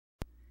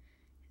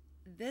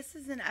This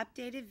is an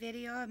updated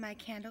video of my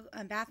candle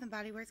Bath &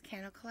 Body Works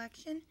candle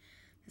collection.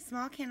 The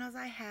small candles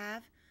I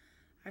have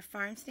are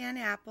Farm Stand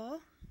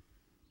Apple,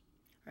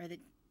 or the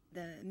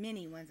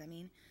mini ones I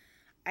mean.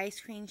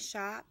 Ice Cream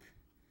Shop,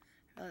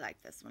 I really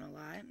like this one a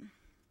lot.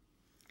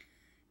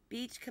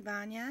 Beach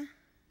Cabana,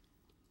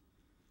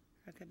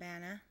 or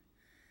Cabana.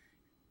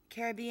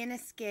 Caribbean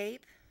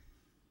Escape,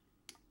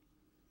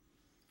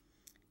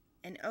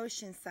 and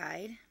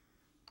Oceanside.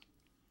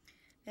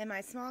 Then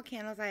my small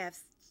candles, I have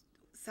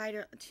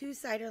two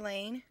Cider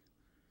Lane.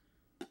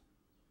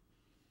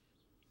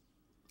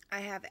 I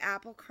have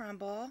Apple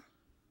Crumble.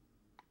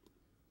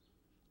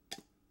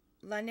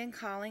 London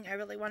Calling. I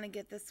really want to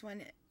get this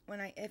one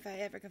if I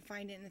ever can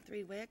find it in the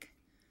 3-wick.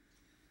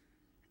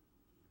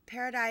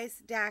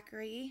 Paradise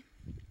Daiquiri.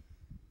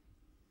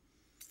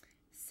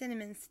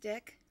 Cinnamon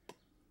Stick.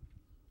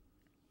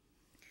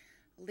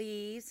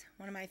 Leaves,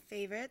 one of my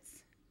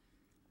favorites.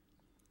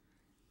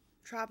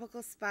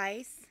 Tropical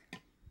Spice.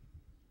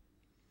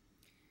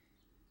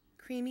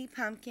 Creamy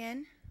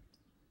Pumpkin.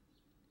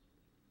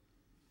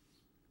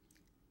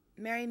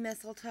 Merry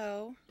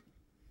Mistletoe.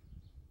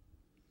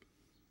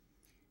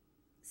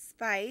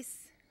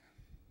 Spice.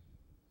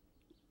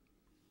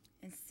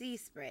 And Sea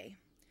Spray.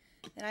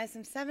 Then I have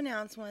some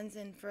 7-ounce ones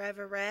in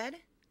Forever Red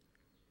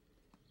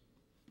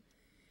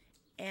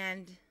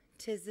and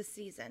 'Tis the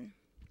Season.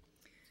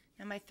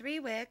 Now my 3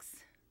 wicks,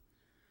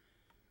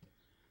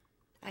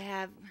 I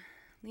have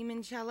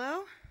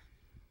Limoncello,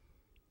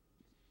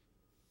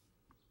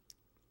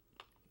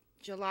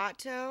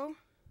 Gelato,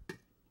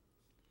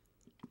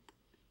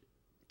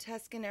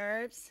 Tuscan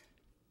Herbs,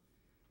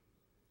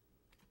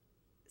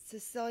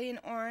 Sicilian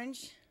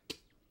Orange,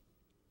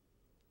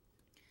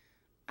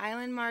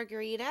 Island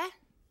Margarita,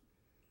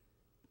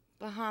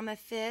 Bahama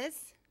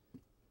Fizz,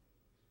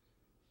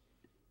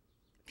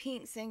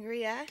 Pink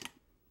Sangria,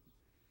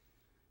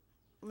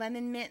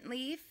 Lemon Mint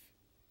Leaf,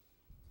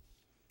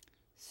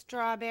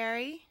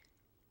 Strawberry,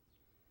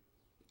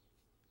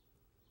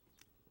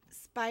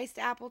 Spiced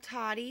Apple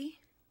Toddy,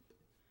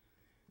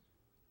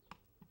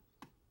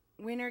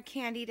 Winter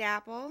Candied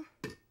Apple,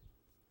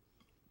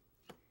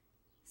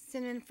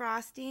 Cinnamon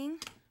Frosting,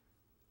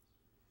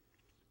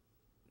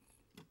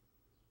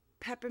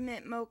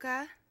 Peppermint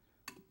Mocha,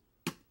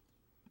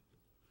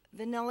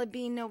 Vanilla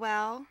Bean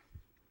Noel,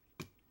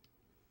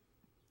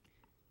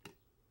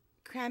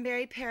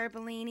 Cranberry Pear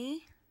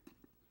Bellini,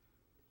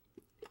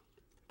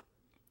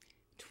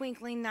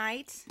 Twinkling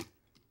Night,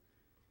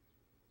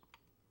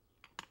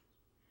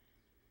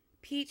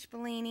 Peach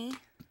Bellini,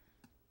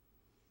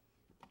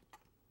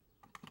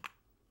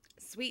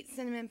 Sweet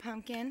Cinnamon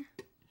Pumpkin.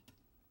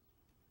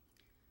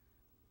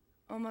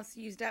 Almost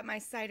used up my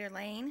Cider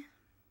Lane.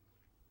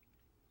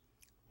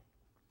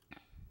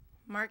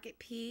 Market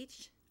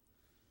Peach,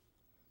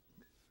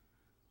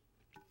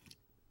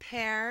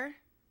 Pear,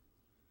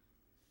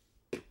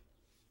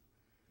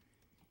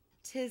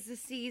 'Tis the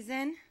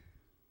Season,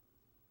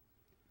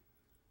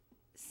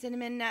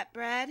 Cinnamon Nut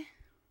Bread,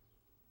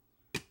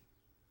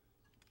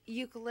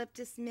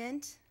 Eucalyptus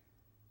Mint,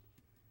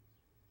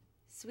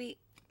 Sweet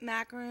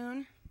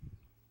Macaroon,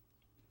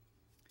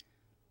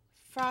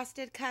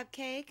 Frosted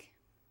Cupcake,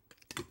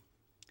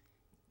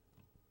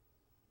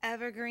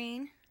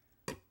 Evergreen,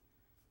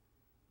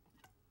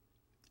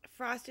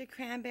 Frosted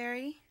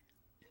Cranberry,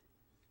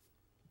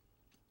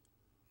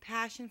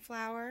 Passion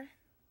Flower,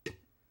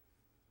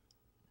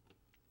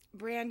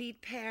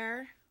 Brandied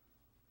Pear,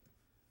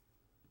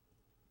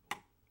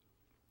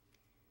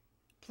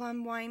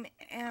 Plum Wine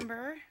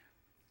Amber,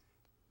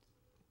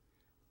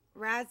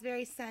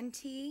 Raspberry Sun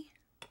Tea,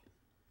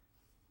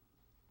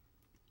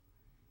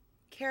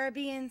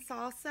 Caribbean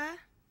Salsa,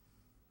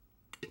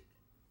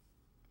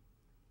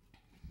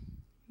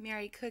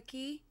 Merry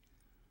Cookie,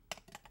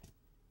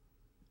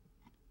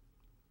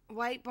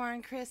 White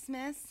Barn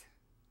Christmas.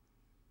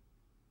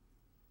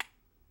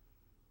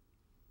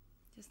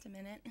 Just a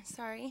minute,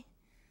 sorry.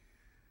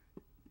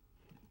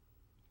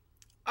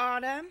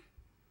 Autumn,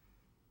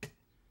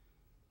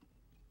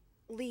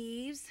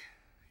 Leaves,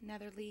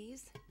 another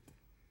Leaves,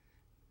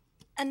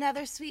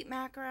 another Sweet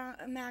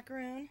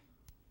Macaroon,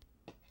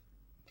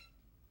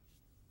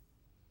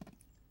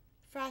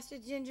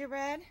 Frosted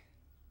Gingerbread,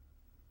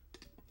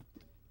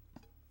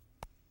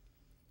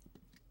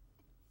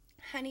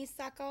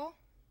 Honeysuckle,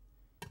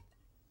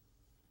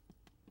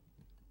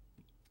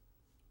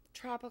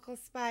 Tropical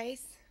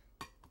Spice,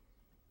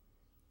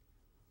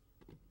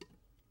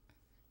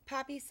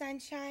 Poppy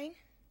Sunshine,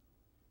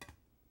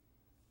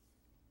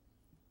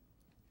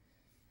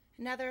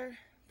 another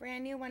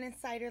brand new one in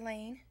Cider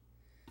Lane.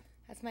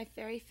 That's my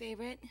very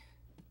favorite.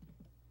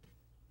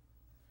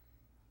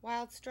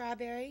 Wild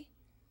Strawberry,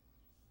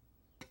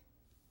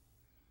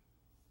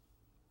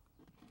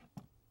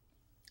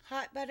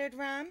 Hot Buttered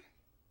Rum,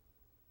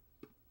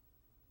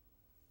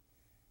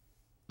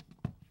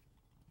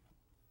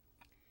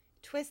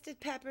 Twisted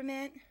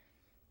Peppermint,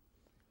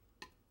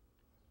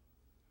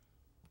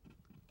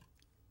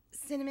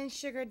 Cinnamon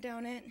Sugar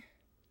Donut,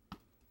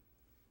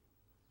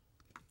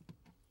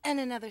 and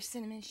another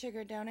cinnamon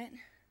sugar donut.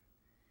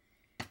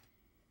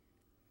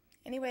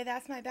 Anyway,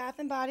 that's my Bath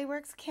 & Body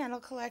Works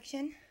candle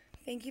collection.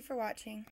 Thank you for watching.